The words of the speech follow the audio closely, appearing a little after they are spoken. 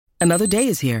Another day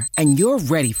is here, and you're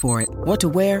ready for it. What to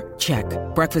wear? Check.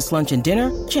 Breakfast, lunch, and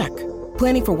dinner? Check.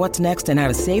 Planning for what's next and how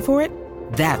to save for it?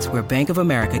 That's where Bank of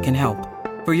America can help.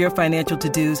 For your financial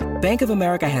to-dos, Bank of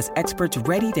America has experts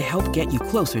ready to help get you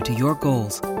closer to your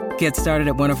goals. Get started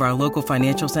at one of our local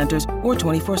financial centers or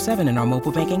 24/7 in our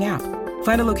mobile banking app.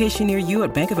 Find a location near you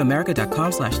at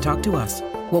bankofamerica.com/talktous.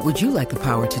 What would you like the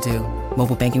power to do?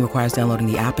 Mobile banking requires downloading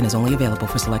the app and is only available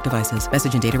for select devices.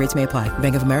 Message and data rates may apply.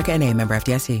 Bank of America N.A., member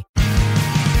FDIC.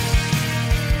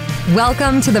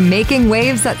 Welcome to the Making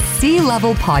Waves at Sea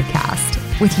Level podcast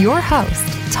with your host,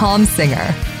 Tom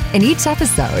Singer. In each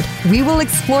episode, we will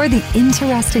explore the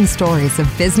interesting stories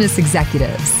of business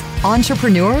executives,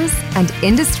 entrepreneurs, and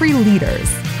industry leaders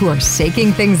who are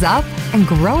shaking things up and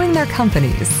growing their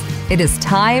companies. It is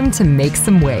time to make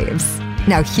some waves.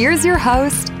 Now here's your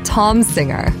host, Tom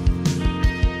Singer.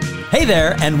 Hey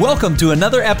there, and welcome to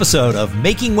another episode of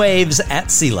Making Waves at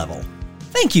Sea Level.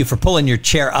 Thank you for pulling your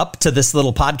chair up to this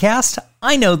little podcast.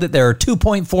 I know that there are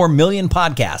 2.4 million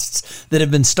podcasts that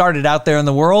have been started out there in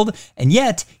the world, and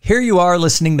yet here you are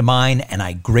listening to mine, and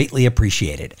I greatly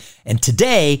appreciate it. And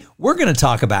today, we're going to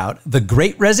talk about the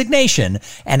Great Resignation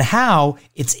and how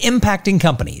it's impacting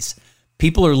companies.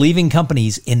 People are leaving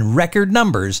companies in record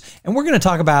numbers, and we're going to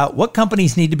talk about what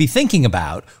companies need to be thinking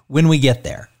about when we get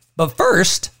there. But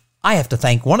first, I have to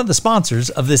thank one of the sponsors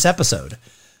of this episode.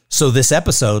 So this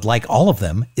episode, like all of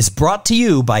them, is brought to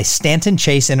you by Stanton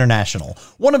Chase International,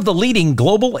 one of the leading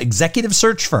global executive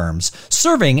search firms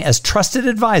serving as trusted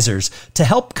advisors to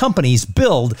help companies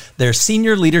build their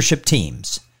senior leadership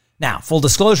teams. Now, full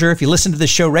disclosure, if you listen to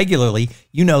this show regularly,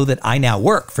 you know that I now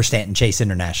work for Stanton Chase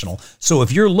International. So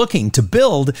if you're looking to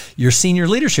build your senior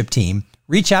leadership team,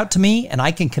 reach out to me and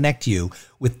I can connect you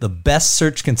with the best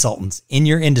search consultants in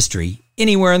your industry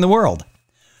anywhere in the world.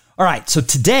 All right, so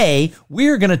today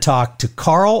we're going to talk to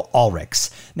Carl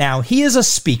Ulrichs. Now, he is a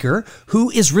speaker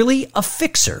who is really a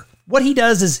fixer. What he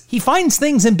does is he finds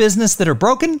things in business that are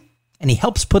broken and he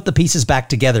helps put the pieces back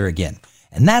together again.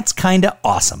 And that's kind of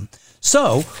awesome.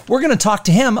 So we're going to talk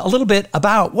to him a little bit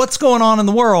about what's going on in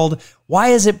the world. Why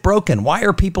is it broken? Why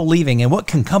are people leaving? And what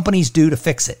can companies do to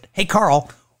fix it? Hey, Carl,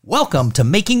 welcome to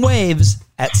Making Waves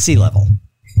at Sea Level.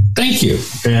 Thank you.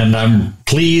 And I'm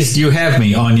pleased you have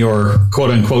me on your quote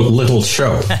unquote little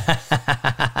show.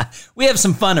 We have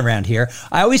some fun around here.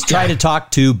 I always try to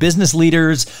talk to business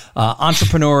leaders,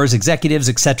 entrepreneurs, executives,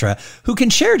 etc., who can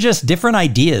share just different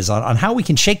ideas on how we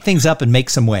can shake things up and make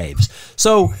some waves.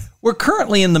 So we're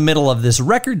currently in the middle of this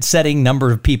record-setting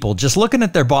number of people just looking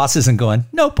at their bosses and going,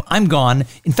 nope, I'm gone.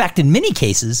 In fact, in many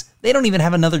cases, they don't even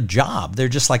have another job. They're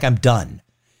just like, I'm done.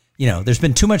 You know, there's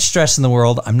been too much stress in the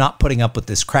world. I'm not putting up with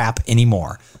this crap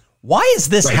anymore. Why is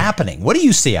this happening? What do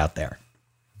you see out there?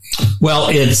 Well,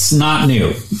 it's not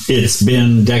new. It's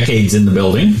been decades in the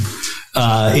building.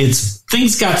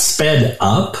 Things got sped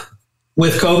up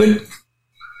with COVID.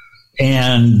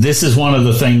 And this is one of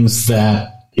the things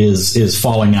that is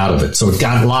falling out of it. So it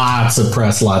got lots of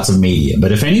press, lots of media.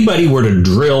 But if anybody were to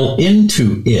drill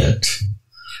into it,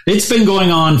 it's been going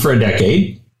on for a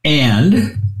decade,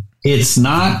 and it's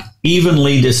not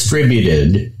evenly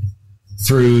distributed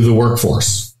through the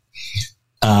workforce.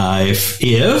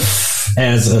 If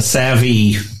as a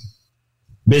savvy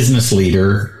business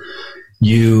leader,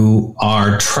 you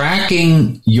are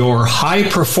tracking your high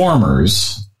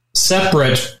performers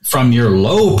separate from your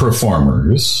low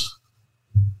performers,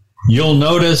 you'll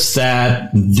notice that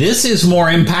this is more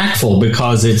impactful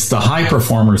because it's the high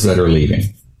performers that are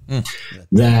leaving.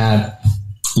 That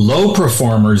low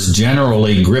performers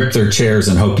generally grip their chairs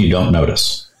and hope you don't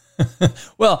notice.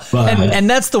 Well, and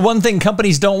that's the one thing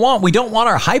companies don't want. We don't want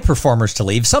our high performers to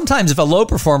leave. Sometimes if a low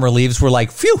performer leaves, we're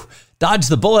like, phew, dodge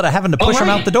the bullet of having to push them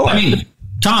out the door. I mean,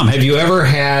 Tom, have you ever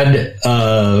had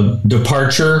a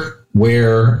departure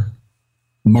where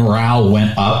morale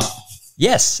went up?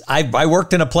 Yes, I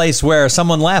worked in a place where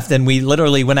someone left and we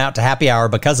literally went out to happy hour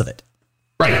because of it.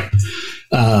 Right.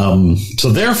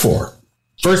 So therefore,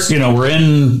 first, we're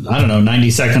in, 90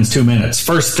 seconds, 2 minutes.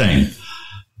 First thing,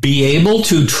 be able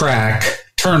to track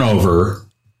turnover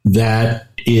that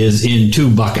is in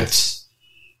two buckets.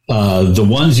 The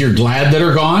ones you're glad that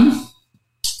are gone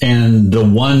and the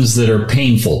ones that are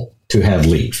painful to have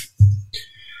leave.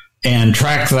 And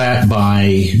track that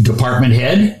by department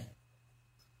head.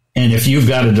 And if you've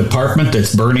got a department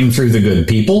that's burning through the good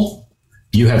people,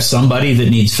 you have somebody that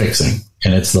needs fixing,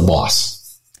 and it's the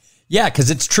boss. Yeah,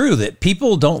 because it's true that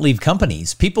people don't leave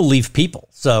companies. People leave people.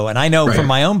 So, and I know from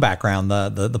my own background,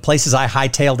 the places I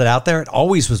hightailed it out there, it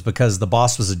always was because the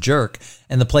boss was a jerk.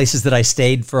 And the places that I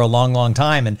stayed for a long, long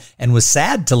time and was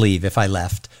sad to leave if I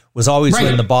left was always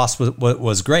when the boss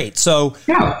was great. So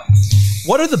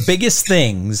what are the biggest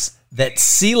things that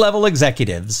C-level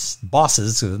executives,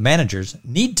 bosses, managers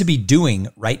need to be doing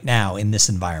right now in this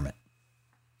environment?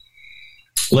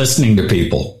 Listening to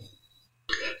people.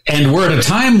 And we're at a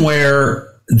time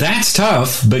where that's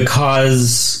tough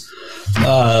because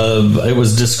it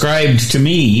was described to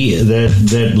me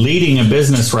that leading a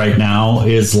business right now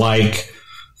is like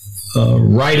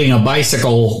riding a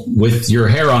bicycle with your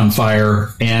hair on fire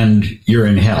and you're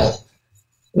in hell.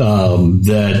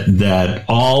 That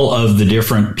all of the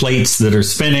different plates that are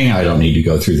spinning, I don't need to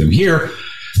go through them here,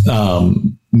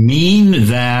 mean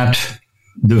that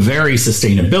the very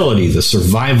sustainability, the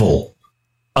survival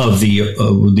of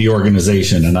the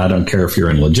organization, and I don't care if you're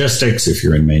in logistics, if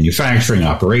you're in manufacturing,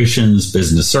 operations,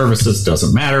 business services,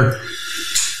 doesn't matter.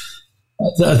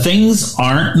 Things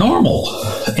aren't normal.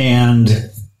 And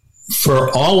for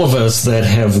all of us that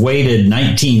have waited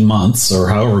 19 months or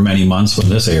however many months when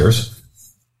this airs,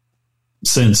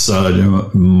 since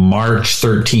March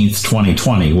 13th,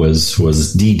 2020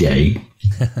 was D-Day,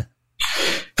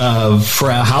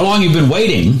 for how long you've been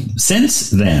waiting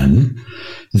since then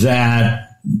that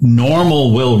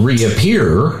normal will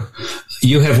reappear,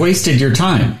 you have wasted your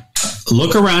time.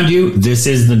 Look around you. This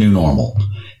is the new normal.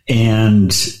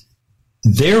 And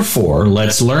therefore,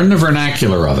 let's learn the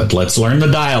vernacular of it. Let's learn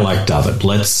the dialect of it.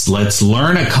 Let's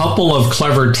learn a couple of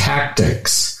clever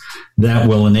tactics that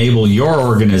will enable your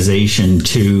organization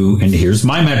to, and here's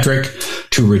my metric,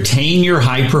 to retain your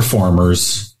high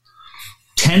performers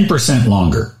 10%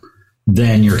 longer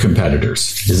than your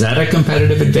competitors. Is that a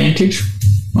competitive advantage?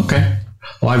 Okay.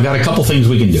 Well, I've got a couple things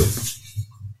we can do.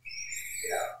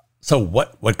 So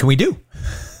what can we do?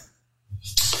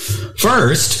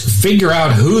 First, figure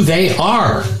out who they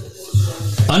are.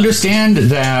 Understand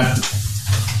that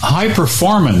high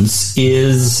performance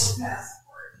is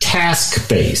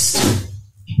task-based.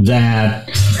 That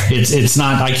it's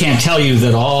not, I can't tell you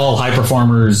that all high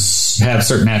performers have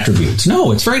certain attributes.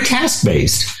 No, it's very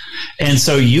task-based. And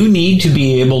so you need to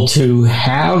be able to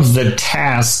have the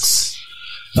tasks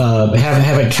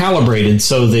have it calibrated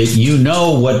so that you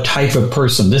know what type of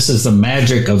person. This is the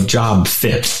magic of job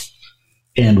fit.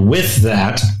 And with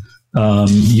that,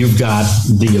 you've got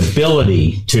the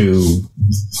ability to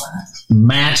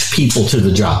match people to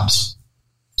the jobs.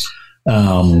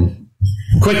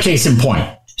 Quick case in point.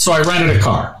 So I rented a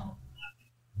car.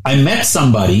 I met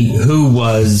somebody who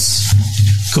was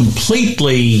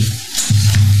completely...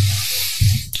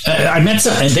 and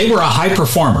they were a high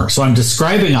performer. So I'm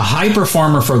describing a high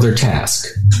performer for their task.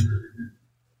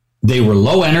 They were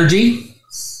low energy.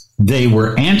 They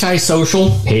were antisocial,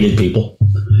 hated people.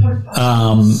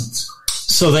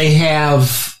 So they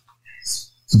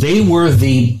were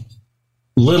the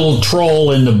little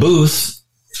troll in the booth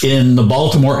in the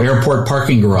Baltimore airport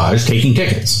parking garage taking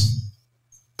tickets.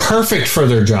 Perfect for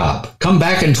their job. Come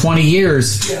back in 20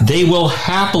 years, they will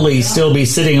happily still be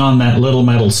sitting on that little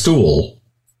metal stool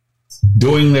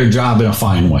doing their job in a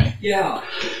fine way. Yeah.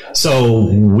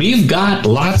 So we've got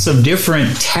lots of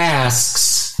different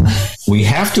tasks. We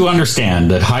have to understand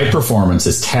that high performance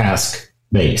is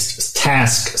task-based, it's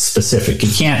task-specific.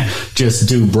 You can't just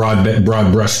do broad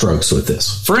brushstrokes with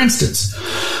this. For instance,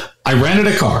 I rented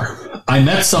a car. I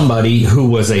met somebody who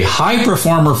was a high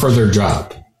performer for their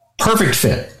job. Perfect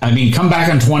fit. I mean, come back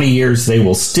in 20 years, they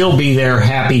will still be there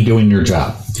happy doing their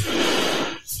job.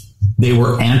 They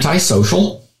were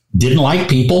antisocial, didn't like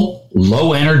people,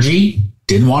 low energy,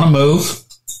 didn't want to move.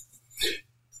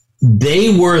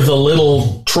 They were the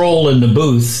little troll in the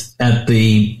booth at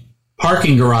the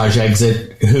parking garage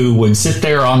exit who would sit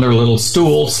there on their little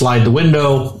stool, slide the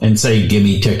window, and say, "Give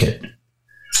me ticket."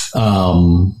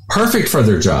 Perfect for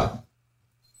their job.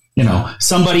 You know,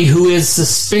 somebody who is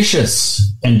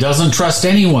suspicious and doesn't trust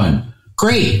anyone.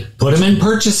 Great. Put them in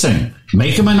purchasing.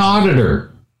 Make them an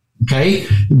auditor. Okay.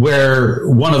 Where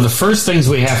one of the first things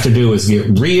we have to do is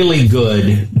get really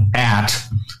good at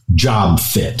job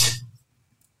fit.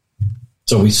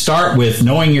 So we start with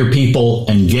knowing your people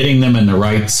and getting them in the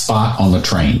right spot on the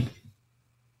train.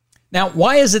 Now,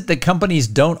 why is it that companies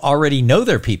don't already know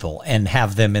their people and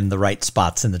have them in the right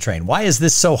spots in the train? Why is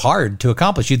this so hard to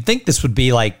accomplish? You'd think this would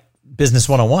be like Business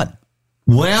 101.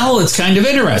 Well, it's kind of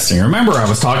interesting. Remember, I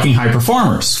was talking high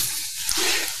performers.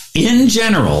 In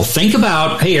general, think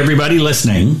about, hey, everybody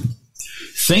listening,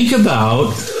 think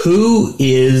about who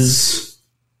is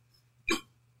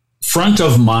front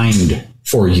of mind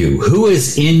for you, who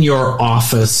is in your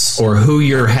office or who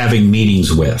you're having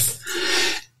meetings with.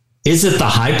 Is it the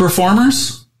high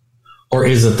performers or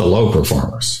is it the low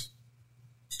performers?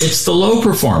 It's the low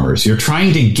performers. You're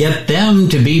trying to get them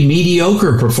to be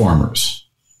mediocre performers.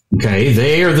 Okay,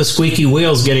 they are the squeaky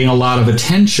wheels getting a lot of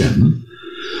attention.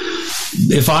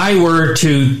 If I were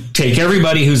to take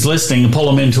everybody who's listening and pull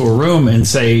them into a room and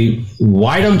say,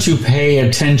 why don't you pay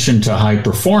attention to high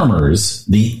performers?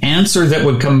 The answer that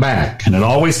would come back, and it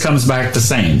always comes back the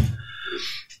same,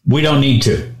 we don't need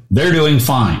to. They're doing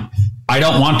fine. I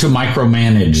don't want to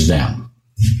micromanage them.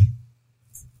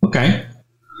 Okay.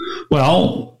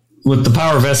 Well, with the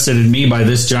power vested in me by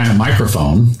this giant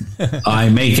microphone, I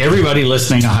make everybody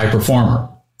listening a high performer.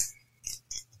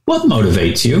 What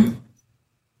motivates you?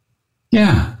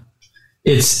 Yeah.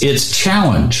 It's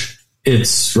challenge.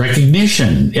 It's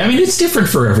recognition. I mean, it's different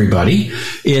for everybody.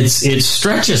 It's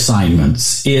stretch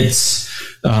assignments. It's,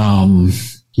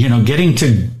 getting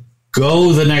to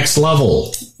go the next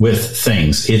level with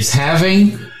things. It's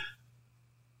having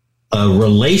a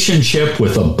relationship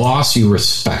with a boss you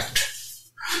respect.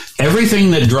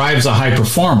 Everything that drives a high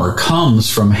performer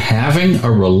comes from having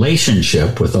a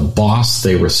relationship with a boss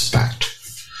they respect.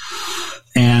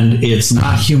 And it's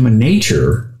not human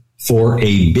nature for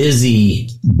a busy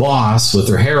boss with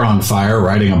their hair on fire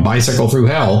riding a bicycle through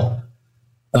hell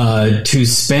to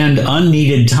spend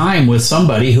unneeded time with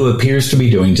somebody who appears to be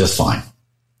doing just fine.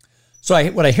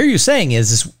 So what I hear you saying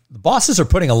is the bosses are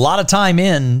putting a lot of time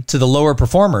in to the lower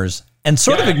performers and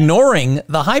sort of ignoring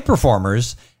the high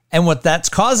performers. And what that's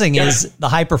causing is the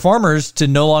high performers to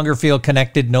no longer feel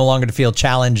connected, no longer to feel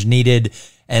challenged, needed,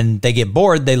 and they get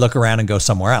bored. They look around and go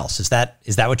somewhere else. Is that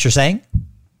what you're saying?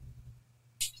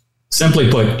 Simply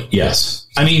put, yes.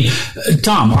 I mean,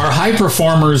 Tom, are high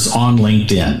performers on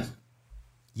LinkedIn?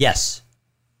 Yes.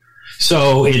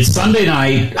 So it's Sunday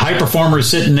night, high performers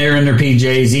sitting there in their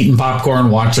PJs, eating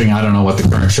popcorn, watching, I don't know what the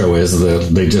current show is.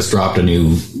 They just dropped a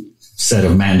new set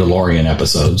of Mandalorian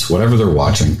episodes, whatever they're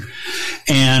watching.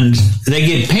 And they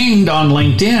get pinged on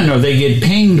LinkedIn, or they get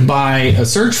pinged by a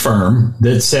search firm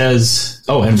that says,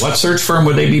 and what search firm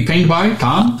would they be pinged by,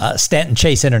 Tom? Stanton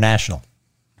Chase International.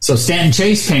 So Stanton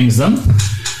Chase pings them,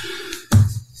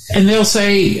 and they'll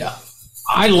say,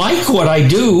 I like what I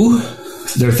do.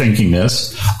 They're thinking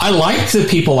this. I like the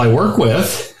people I work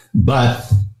with,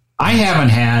 but I haven't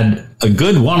had a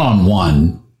good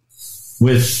one-on-one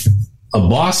with a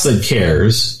boss that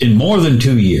cares in more than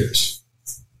 2 years.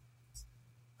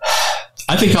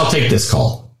 I think I'll take this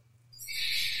call.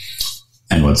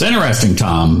 And what's interesting,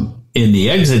 Tom, in the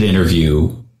exit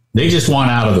interview, they just want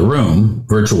out of the room,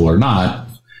 virtual or not.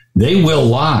 They will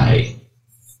lie,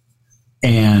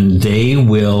 and they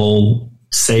will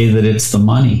say that it's the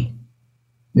money.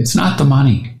 It's not the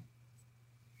money.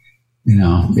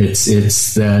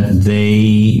 It's that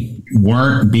they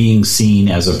weren't being seen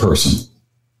as a person.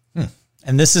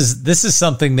 And this is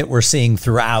something that we're seeing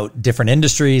throughout different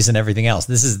industries and everything else.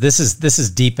 This is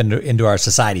deep into our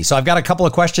society. So I've got a couple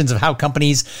of questions of how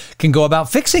companies can go about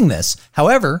fixing this.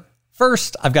 However,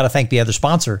 first, I've got to thank the other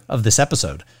sponsor of this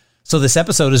episode. So this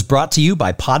episode is brought to you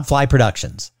by Podfly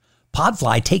Productions.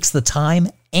 Podfly takes the time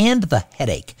and the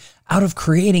headache out of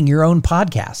creating your own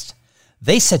podcast.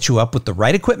 They set you up with the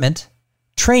right equipment,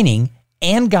 training,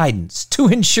 and guidance to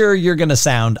ensure you're going to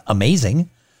sound amazing.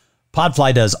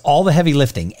 Podfly does all the heavy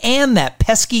lifting and that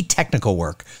pesky technical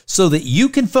work so that you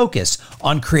can focus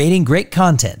on creating great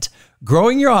content,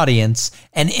 growing your audience,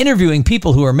 and interviewing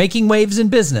people who are making waves in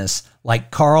business like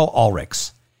Carl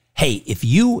Ulrichs. Hey, if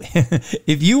you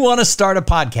want to start a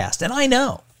podcast, and I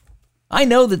know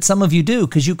that some of you do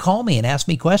because you call me and ask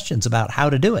me questions about how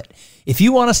to do it. If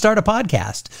you want to start a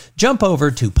podcast, jump over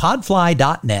to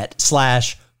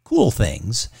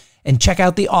podfly.net/coolthings and check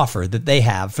out the offer that they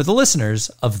have for the listeners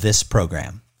of this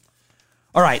program.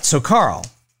 All right, so Carl,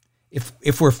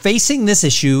 if we're facing this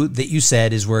issue that you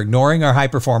said is we're ignoring our high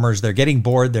performers, they're getting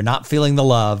bored, they're not feeling the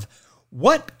love,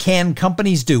 what can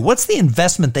companies do? What's the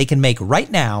investment they can make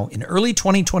right now in early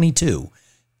 2022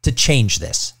 to change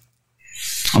this?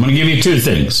 I'm going to give you two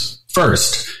things.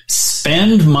 First,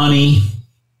 spend money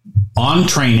on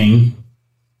training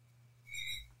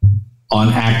on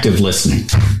active listening.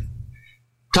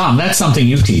 Tom, that's something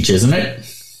you teach, isn't it?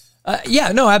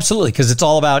 Yeah, no, absolutely. Because it's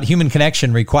all about human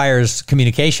connection requires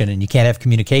communication, and you can't have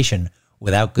communication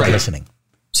without good listening.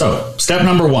 So step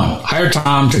number one, hire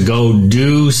Tom to go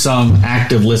do some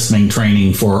active listening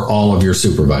training for all of your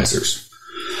supervisors.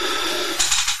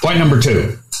 Point number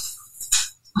two,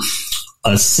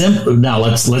 now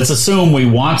let's assume we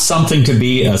want something to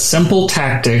be a simple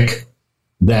tactic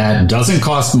that doesn't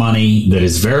cost money, that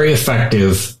is very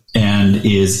effective, and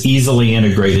is easily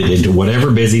integrated into whatever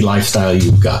busy lifestyle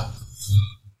you've got.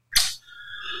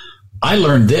 I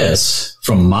learned this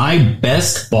from my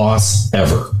best boss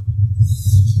ever.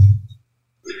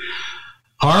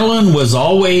 Harlan was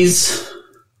always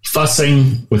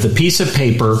fussing with a piece of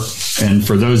paper. And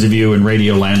for those of you in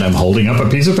Radio Land, I'm holding up a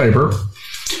piece of paper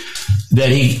that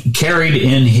he carried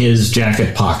in his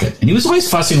jacket pocket. And he was always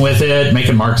fussing with it,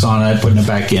 making marks on it, putting it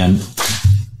back in.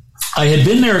 I had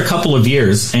been there a couple of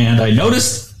years, and I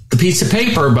noticed the piece of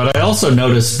paper, but I also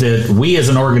noticed that we as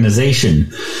an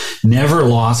organization never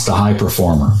lost a high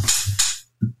performer.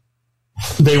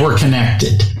 They were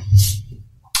connected.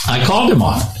 I called him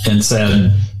on it and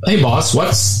said, "Hey, boss,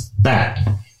 what's that?"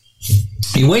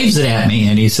 He waves it at me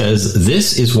and he says,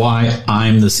 "This is why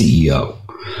I'm the CEO."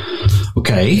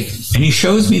 Okay. And he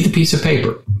shows me the piece of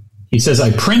paper. He says,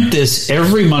 "I print this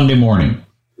every Monday morning."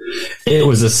 It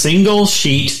was a single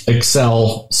sheet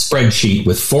Excel spreadsheet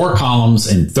with 4 columns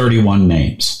and 31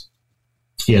 names.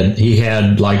 He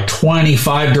had like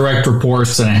 25 direct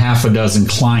reports and a half a dozen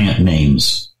client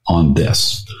names on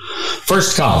this.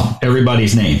 First column,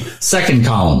 everybody's name. Second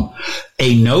column,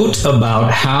 a note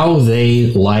about how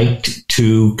they liked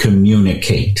to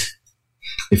communicate.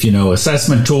 If you know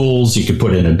assessment tools, you could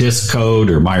put in a DISC code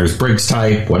or Myers-Briggs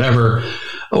type, whatever,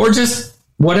 or just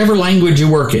whatever language you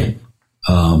work in.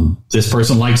 This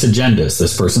person likes agendas.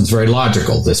 This person's very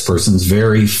logical. This person's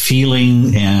very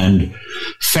feeling and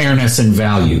fairness and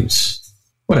values.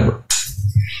 Whatever.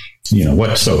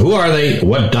 So who are they?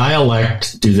 What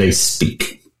dialect do they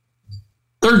speak?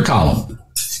 Third column.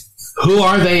 Who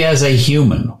are they as a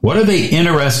human? What are they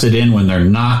interested in when they're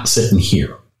not sitting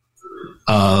here?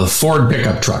 Ford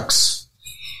pickup trucks.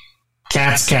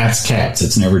 Cats.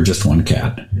 It's never just one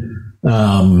cat.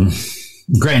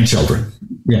 Grandchildren.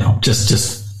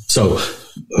 So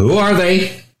who are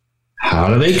they? How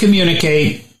do they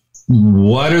communicate?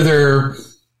 What are their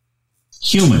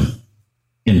human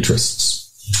interests?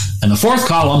 And the fourth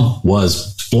column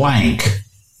was blank.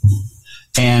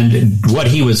 And what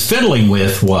he was fiddling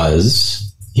with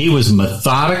was he was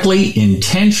methodically,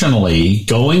 intentionally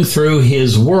going through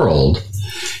his world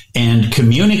and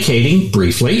communicating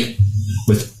briefly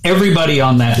with everybody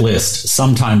on that list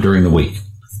sometime during the week.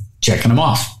 Checking them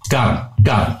off. Got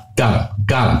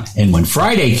him. And when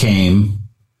Friday came,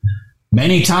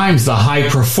 many times the high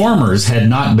performers had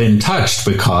not been touched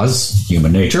because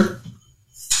human nature.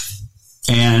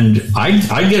 And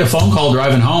I'd get a phone call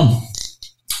driving home.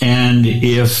 And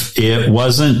if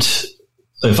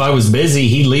I was busy,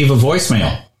 he'd leave a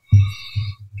voicemail.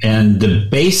 And the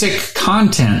basic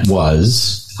content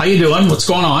was, "How you doing? What's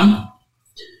going on?"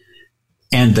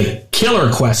 And the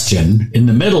killer question in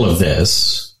the middle of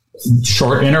this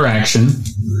short interaction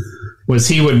was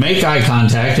he would make eye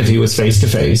contact if he was face to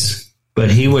face,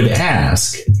 but he would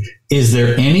ask, "Is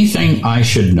there anything I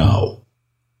should know?"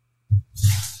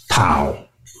 Pow.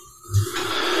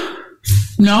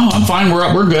 "No, I'm fine.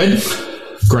 We're good."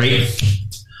 Great.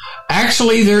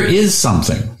 "Actually, there is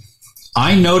something.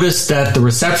 I noticed that the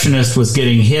receptionist was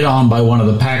getting hit on by one of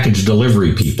the package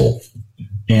delivery people,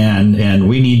 and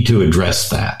we need to address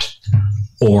that."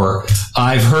 Or,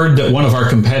 "I've heard that one of our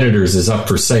competitors is up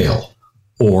for sale."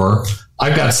 Or,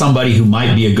 "I've got somebody who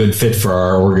might be a good fit for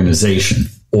our organization."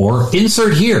 Or,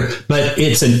 insert here, but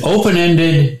it's an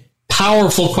open-ended,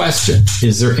 powerful question.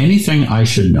 "Is there anything I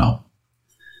should know?"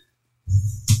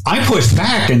 I pushed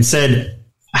back and said,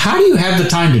 "How do you have the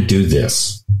time to do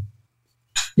this?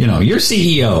 You're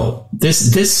CEO.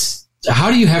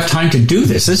 How do you have time to do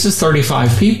this? This is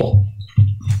 35 people.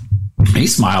 He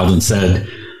smiled and said,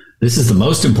 "This is the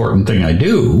most important thing I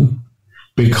do,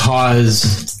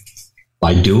 because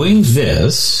by doing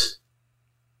this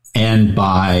and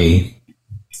by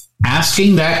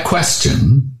asking that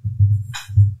question,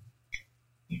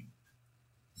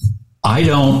 I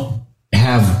don't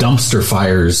have dumpster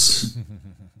fires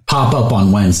pop up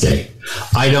on Wednesday.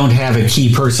 I don't have a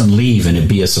key person leave and it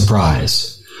be a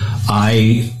surprise.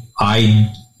 I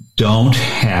don't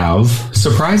have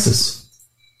surprises."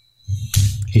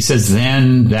 He says,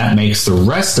 "Then that makes the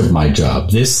rest of my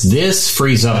job. This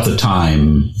frees up the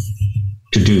time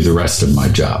to do the rest of my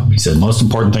job." He said, "Most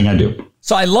important thing I do."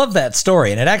 So I love that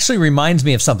story, and it actually reminds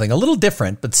me of something a little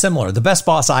different but similar. The best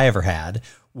boss I ever had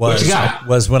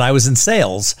was when I was in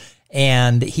sales,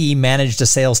 and he managed a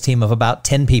sales team of about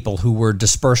 10 people who were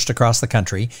dispersed across the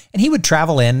country. And he would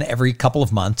travel in every couple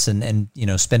of months and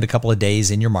spend a couple of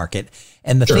days in your market.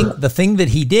 And the thing that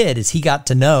he did is he got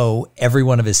to know every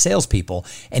one of his salespeople,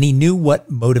 and he knew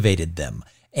what motivated them.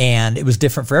 And it was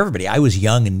different for everybody. I was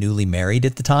young and newly married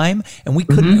at the time, and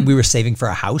we were saving for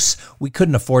a house. We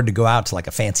couldn't afford to go out to like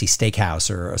a fancy steakhouse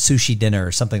or a sushi dinner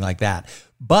or something like that.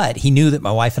 But he knew that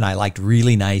my wife and I liked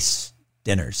really nice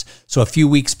dinners. So a few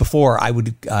weeks before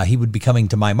he would be coming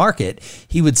to my market,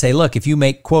 he would say, "Look, if you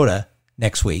make quota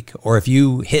next week, or if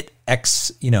you hit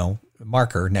X,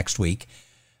 marker next week,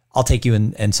 I'll take you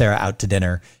and Sarah out to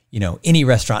dinner, any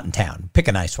restaurant in town, pick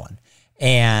a nice one.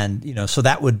 And, so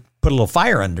that would put a little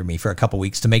fire under me for a couple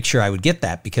weeks to make sure I would get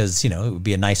that because, it would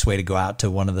be a nice way to go out to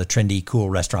one of the trendy, cool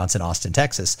restaurants in Austin,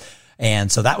 Texas.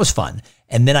 And so that was fun.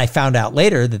 And then I found out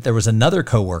later that there was another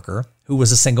coworker who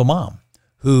was a single mom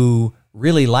who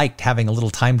really liked having a little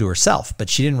time to herself, but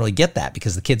she didn't really get that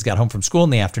because the kids got home from school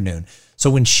in the afternoon. So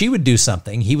when she would do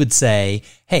something, he would say,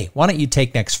 hey, why don't you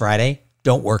take next Friday?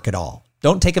 Don't work at all.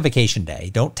 Don't take a vacation day.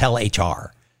 Don't tell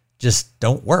HR. Just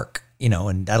don't work.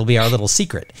 And that'll be our little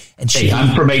secret. And hey,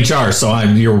 I'm from HR, so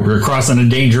you're crossing a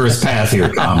dangerous path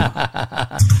here, Tom.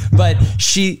 But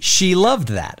she loved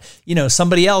that.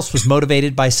 Somebody else was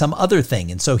motivated by some other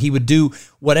thing. And so he would do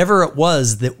whatever it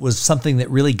was that was something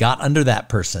that really got under that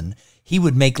person. He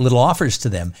would make little offers to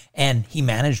them. And he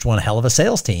managed one hell of a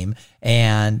sales team.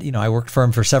 And, I worked for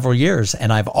him for several years.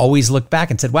 And I've always looked back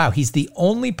and said, wow, he's the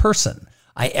only person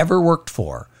I ever worked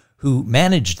for who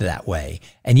managed that way.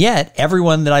 And yet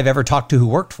everyone that I've ever talked to who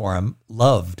worked for him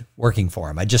loved working for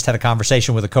him. I just had a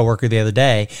conversation with a coworker the other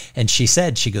day, and she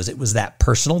goes, it was that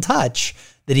personal touch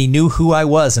that he knew who I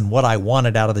was and what I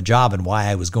wanted out of the job and why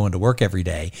I was going to work every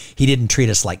day. He didn't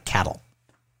treat us like cattle.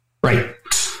 Right.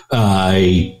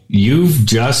 You've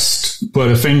just put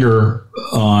a finger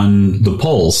on the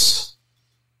pulse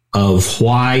of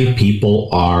why people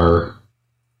are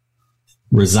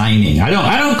resigning. I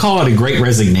don't call it a great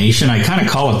resignation. I kind of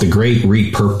call it the great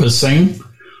repurposing,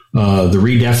 the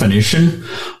redefinition,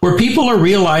 where people are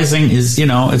realizing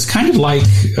it's kind of like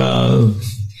a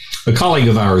colleague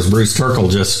of ours, Bruce Turkle,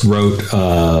 just wrote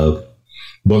a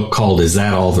book called Is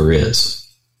That All There Is?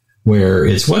 Where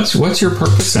it's what's your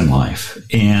purpose in life?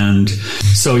 And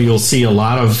so you'll see a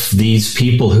lot of these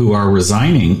people who are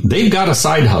resigning, they've got a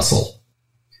side hustle.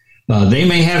 They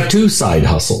may have two side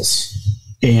hustles.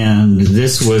 And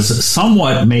this was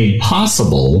somewhat made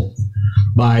possible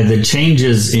by the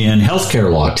changes in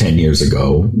healthcare law 10 years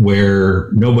ago,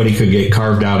 where nobody could get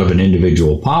carved out of an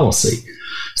individual policy.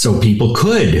 So people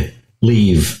could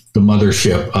leave the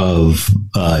mothership of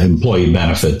employee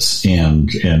benefits and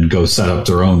go set up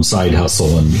their own side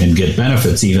hustle and get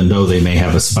benefits, even though they may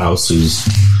have a spouse who's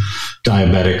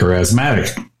diabetic or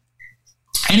asthmatic.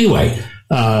 Anyway,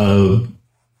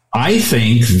 I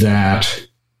think that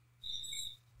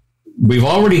we've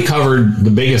already covered the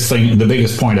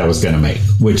biggest point I was going to make,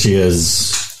 which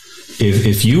is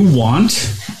if you want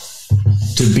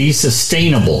to be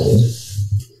sustainable,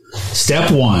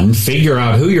 step one, figure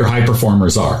out who your high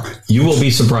performers are. You will be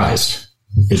surprised.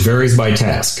 It varies by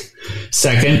task.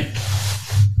 Second,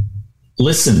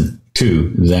 listen to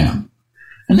them.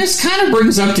 And this kind of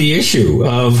brings up the issue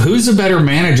of who's a better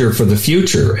manager for the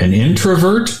future, an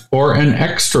introvert or an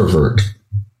extrovert?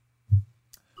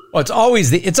 Well, it's always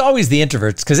the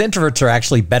introverts, because introverts are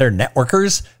actually better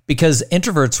networkers, because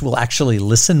introverts will actually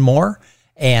listen more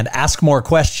and ask more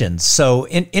questions. So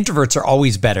introverts are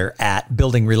always better at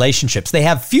building relationships. They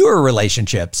have fewer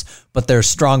relationships, but they're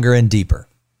stronger and deeper.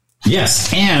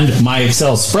 Yes, and my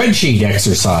Excel spreadsheet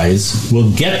exercise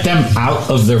will get them out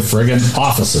of their friggin'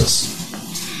 offices.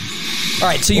 All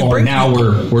right, so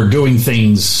we're doing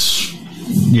things,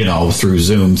 through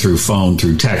Zoom, through phone,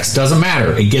 through text. Doesn't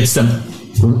matter. It gets them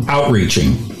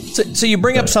outreaching. So you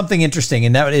bring up something interesting,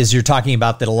 and that is you're talking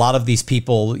about that a lot of these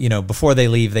people, before they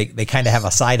leave, they kind of have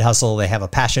a side hustle. They have a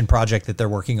passion project that they're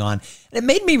working on. And it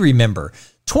made me remember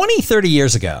 20, 30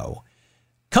 years ago,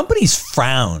 companies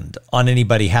frowned on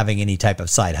anybody having any type of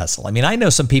side hustle. I mean, I know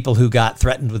some people who got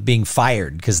threatened with being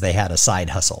fired because they had a side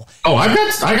hustle. Oh, I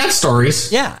got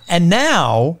stories. Yeah. And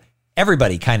now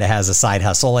everybody kind of has a side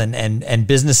hustle, and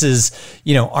businesses,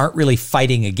 aren't really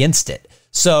fighting against it.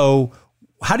 So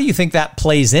how do you think that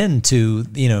plays into,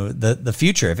 the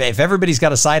future? If everybody's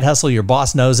got a side hustle, your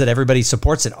boss knows it, everybody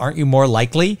supports it, aren't you more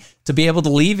likely to be able to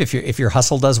leave if your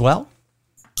hustle does well?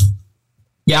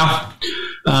 Yeah.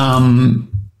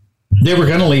 They were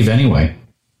going to leave anyway.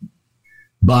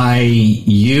 By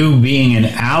you being an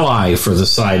ally for the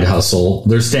side hustle,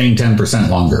 they're staying 10%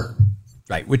 longer.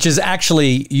 Right, which is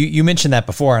actually, you mentioned that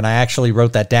before, and I actually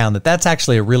wrote that down, that's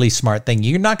actually a really smart thing.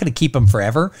 You're not going to keep them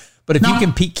forever, but if you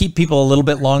can keep people a little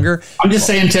bit longer. I'm just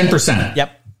saying 10%.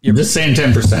 Yep. I'm just saying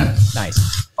 10%.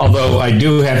 Nice. Although I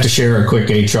do have to share a quick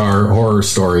HR horror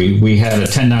story. We had a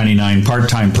 1099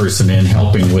 part-time person in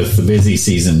helping with the busy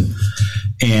season,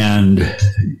 and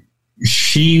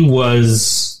she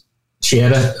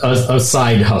had a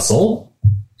side hustle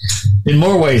in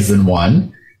more ways than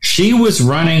one. She was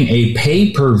running a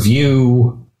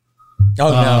pay-per-view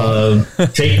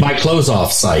take my clothes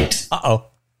off site. Uh-oh.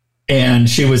 And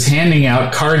she was handing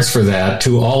out cards for that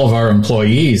to all of our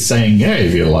employees saying, hey,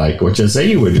 if you like what you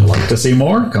see, would you like to see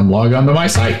more? Come log onto my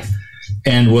site.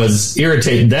 And was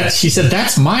irritated. She said,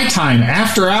 that's my time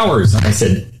after hours. And I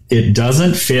said, it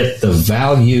doesn't fit the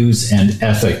values and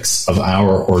ethics of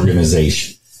our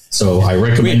organization. So I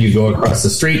recommend you go across the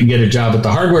street and get a job at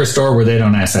the hardware store where they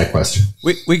don't ask that question.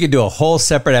 We could do a whole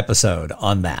separate episode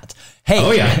on that. Hey,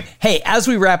 oh, yeah. Hey, as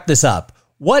we wrap this up,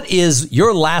 what is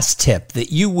your last tip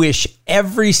that you wish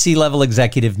every C-level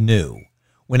executive knew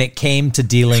when it came to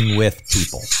dealing with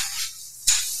people?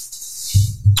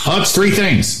 Oh, it's 3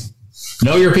 things.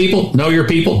 Know your people, know your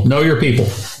people, know your people.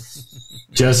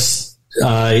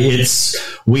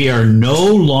 We are no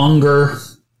longer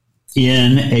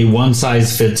in a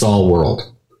one-size-fits-all world.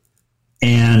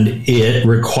 And it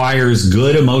requires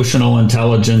good emotional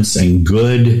intelligence and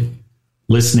good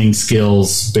listening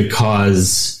skills,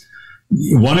 because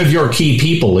one of your key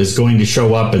people is going to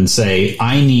show up and say,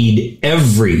 I need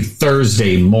every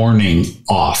Thursday morning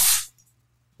off.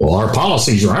 Well, our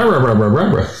policies are,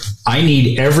 I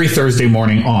need every Thursday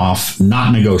morning off,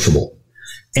 not negotiable.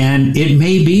 And it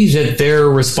may be that they're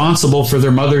responsible for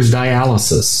their mother's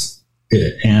dialysis,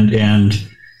 and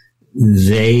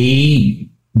they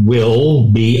will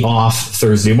be off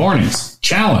Thursday mornings.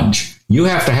 Challenge. You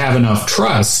have to have enough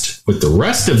trust with the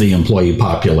rest of the employee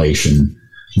population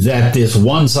that this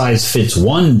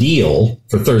one-size-fits-one deal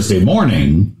for Thursday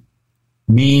morning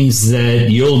means that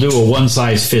you'll do a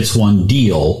one-size-fits-one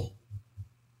deal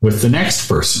with the next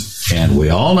person. And we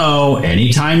all know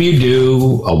anytime you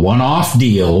do a one-off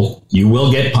deal, you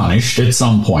will get punished at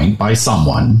some point by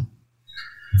someone.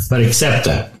 But accept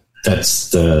that.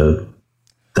 That's the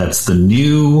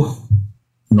new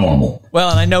normal. Well,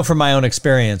 and I know from my own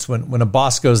experience, when a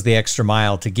boss goes the extra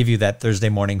mile to give you that Thursday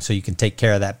morning so you can take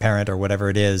care of that parent or whatever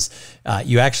it is,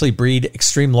 you actually breed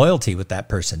extreme loyalty with that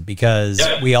person, because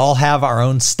we all have our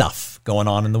own stuff going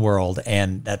on in the world.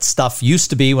 And that stuff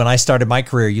used to be, when I started my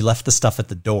career, you left the stuff at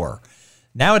the door.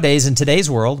 Nowadays, in today's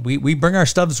world, we bring our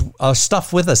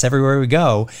stuff with us everywhere we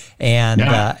go,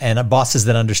 and bosses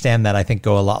that understand that, I think,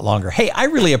 go a lot longer. Hey, I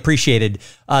really appreciated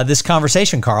this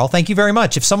conversation, Carl. Thank you very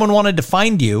much. If someone wanted to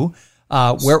find you,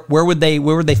 where would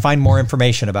they find more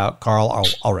information about Carl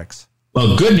Ulrichs?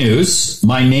 Well, good news.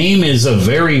 My name is a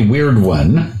very weird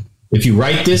one. If you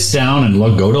write this down and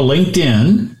go to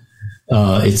LinkedIn,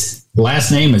 its last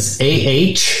name is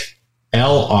AHLRIC.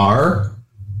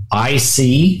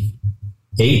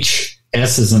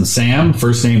 S as in Sam.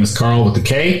 First name is Carl with a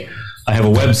K. I have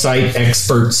a website,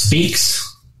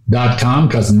 expertspeaks.com,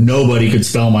 because nobody could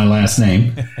spell my last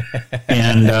name.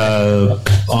 And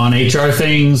on HR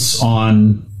things,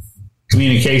 on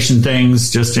communication things,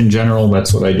 just in general,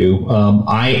 that's what I do.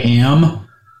 I am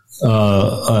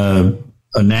a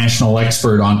national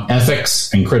expert on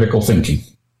ethics and critical thinking.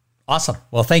 Awesome.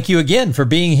 Well, thank you again for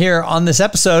being here on this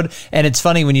episode. And it's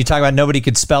funny when you talk about nobody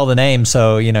could spell the name,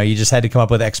 so you just had to come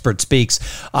up with Expert Speaks.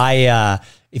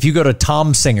 If you go to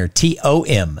Tom Singer,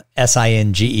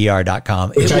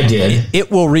 TOMSINGER.com,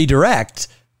 it will redirect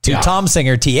to Tom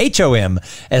Singer,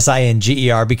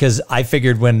 THOMSINGER, because I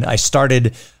figured when I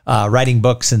started writing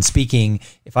books and speaking,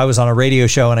 if I was on a radio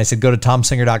show and I said go to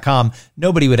TomSinger.com,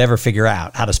 nobody would ever figure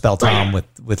out how to spell Tom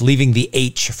with leaving the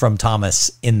H from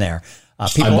Thomas in there.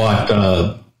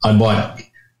 I bought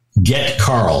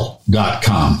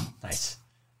getcarl.com. Nice.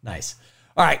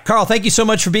 All right, Carl, thank you so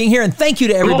much for being here. And thank you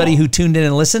to everybody who tuned in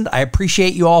and listened. I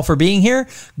appreciate you all for being here.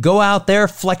 Go out there,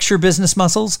 flex your business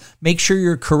muscles. Make sure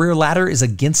your career ladder is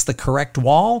against the correct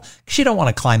wall, because you don't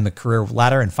want to climb the career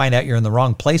ladder and find out you're in the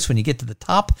wrong place when you get to the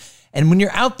top. And when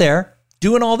you're out there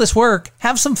doing all this work,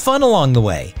 have some fun along the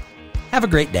way. Have a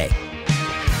great day.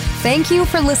 Thank you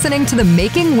for listening to the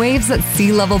Making Waves at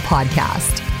C-Level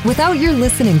podcast. Without your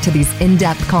listening to these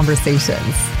in-depth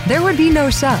conversations, there would be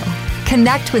no show.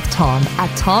 Connect with Tom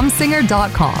at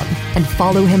TomSinger.com and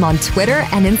follow him on Twitter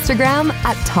and Instagram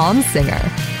at TomSinger.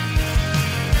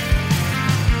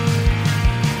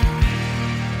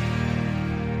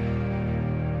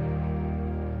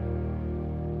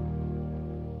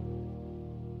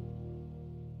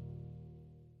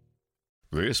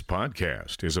 This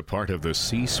podcast is a part of the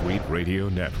C-Suite Radio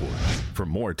Network. For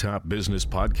more top business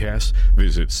podcasts,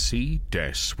 visit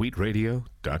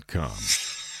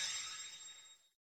c-suiteradio.com.